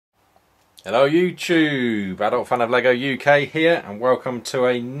Hello YouTube, Adult Fan of Lego UK here, and welcome to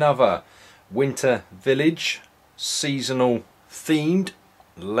another Winter Village seasonal themed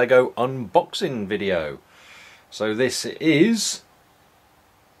Lego unboxing video. So this is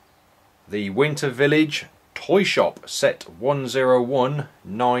the Winter Village Toy Shop set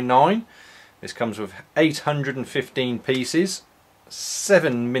 10199. This comes with 815 pieces,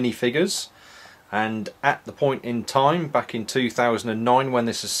 7 minifigures. And at the point in time, back in 2009, when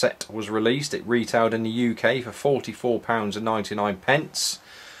this set was released, it retailed in the UK for £44.99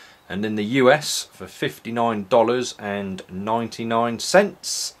 and in the US for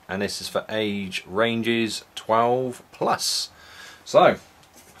 $59.99, and this is for age ranges 12 plus. So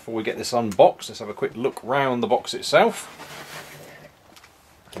before we get this unboxed, let's have a quick look round the box itself.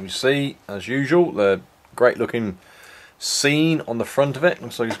 You see, as usual, the great looking scene on the front of it.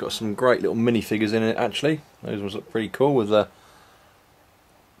 Looks like it's got some great little minifigures in it actually. Those ones look pretty cool with the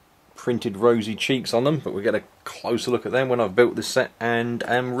printed rosy cheeks on them, but we'll get a closer look at them when I've built this set and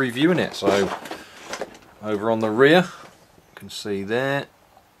am reviewing it. So over on the rear you can see there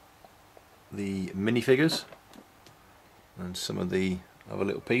the minifigures and some of the other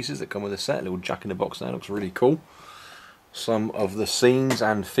little pieces that come with the set. A little jack in the box there, looks really cool. Some of the scenes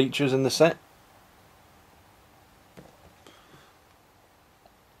and features in the set.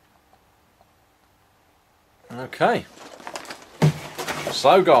 Okay,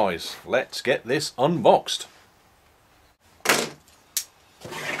 so guys, let's get this unboxed. Here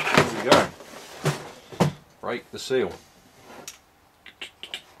we go. Break the seal.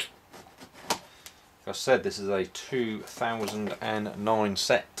 Like I said, this is a 2009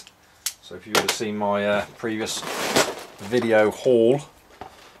 set. So if you would have seen my previous video haul,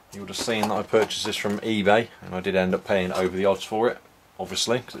 you would have seen that I purchased this from eBay, and I did end up paying over the odds for it,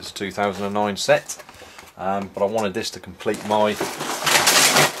 obviously, because it's a 2009 set. But I wanted this to complete my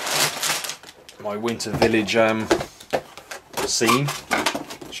Winter Village scene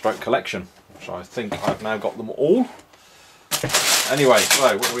stroke collection, which I think I've now got them all. Anyway,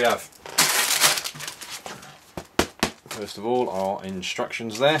 so what do we have? First of all, our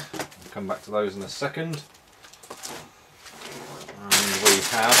instructions there. We'll come back to those in a second. And we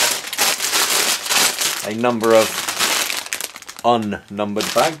have a number of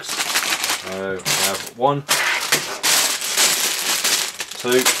unnumbered bags. So we have 1, 2,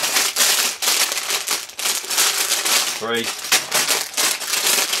 3,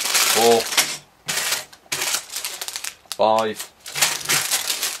 4, 5,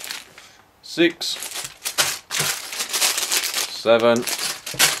 6, 7,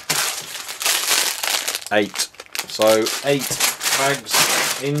 8. So 8 bags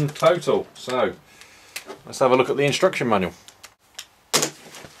in total. So let's have a look at the instruction manual.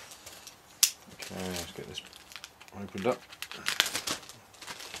 Let's get this opened up.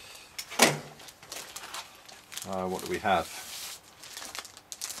 What do we have?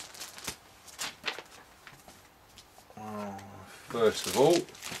 First of all,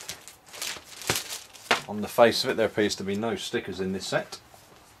 on the face of it there appears to be no stickers in this set.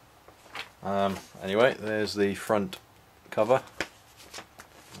 Anyway, there's the front cover.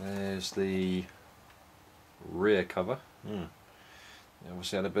 There's the rear cover. They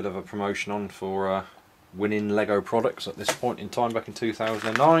obviously had a bit of a promotion on for winning Lego products at this point in time back in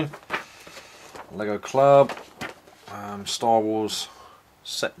 2009. Lego Club, Star Wars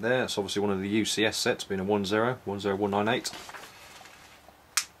set there. It's obviously one of the UCS sets, being a 10198.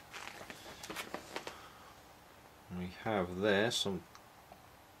 We have there some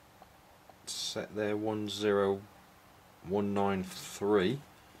set there 10193.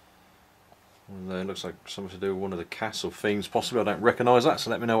 It looks like something to do with one of the castle themes possibly. I don't recognise that,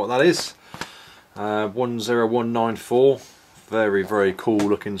 so let me know what that is. 10194, very very cool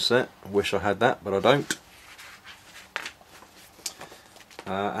looking set. I wish I had that, but I don't.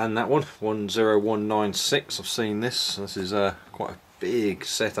 And that one, 10196, I've seen this. This is quite a big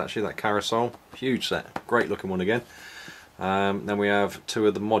set actually, that carousel, huge set, great looking one again. Then we have 2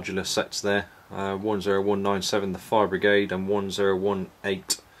 of the modular sets there, 10197, the Fire Brigade, and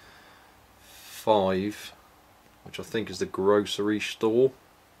 10185, which I think is the grocery store.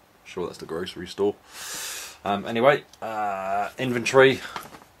 I'm sure that's the grocery store. Anyway, inventory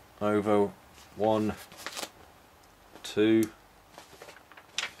over 1, 2,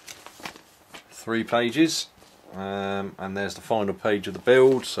 3 pages, and there's the final page of the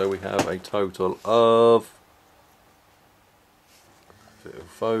build. So we have a total of, if it'll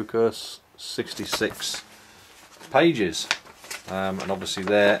focus, 66 pages, and obviously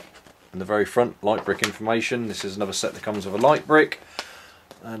there in the very front, light brick information. This is another set that comes with a light brick,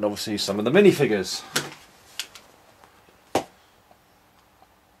 and obviously some of the minifigures.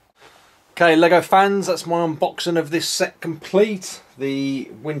 Okay, LEGO fans, that's my unboxing of this set complete.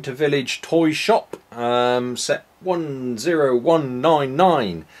 The Winter Village Toy Shop, set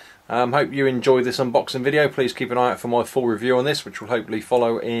 10199. Hope you enjoyed this unboxing video. Please keep an eye out for my full review on this, which will hopefully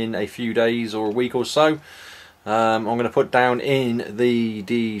follow in a few days or a week or so. I'm going to put down in the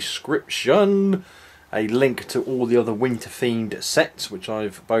description a link to all the other winter themed sets which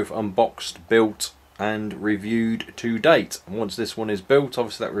I've both unboxed, built and reviewed to date. And once this one is built,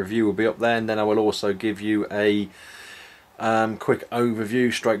 obviously that review will be up there, and then I will also give you a quick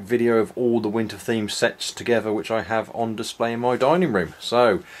overview stroke video of all the winter themed sets together which I have on display in my dining room.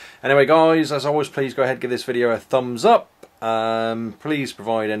 So anyway guys, as always, please go ahead and give this video a thumbs up. Please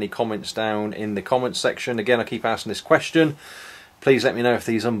provide any comments down in the comments section. Again, I keep asking this question. Please let me know if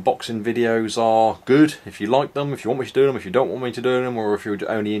these unboxing videos are good, if you like them, if you want me to do them, if you don't want me to do them, or if you're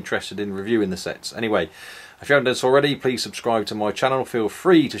only interested in reviewing the sets. Anyway, if you haven't done this already, please subscribe to my channel. Feel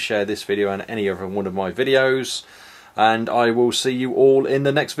free to share this video and any other one of my videos. And I will see you all in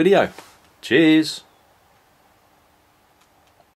the next video. Cheers!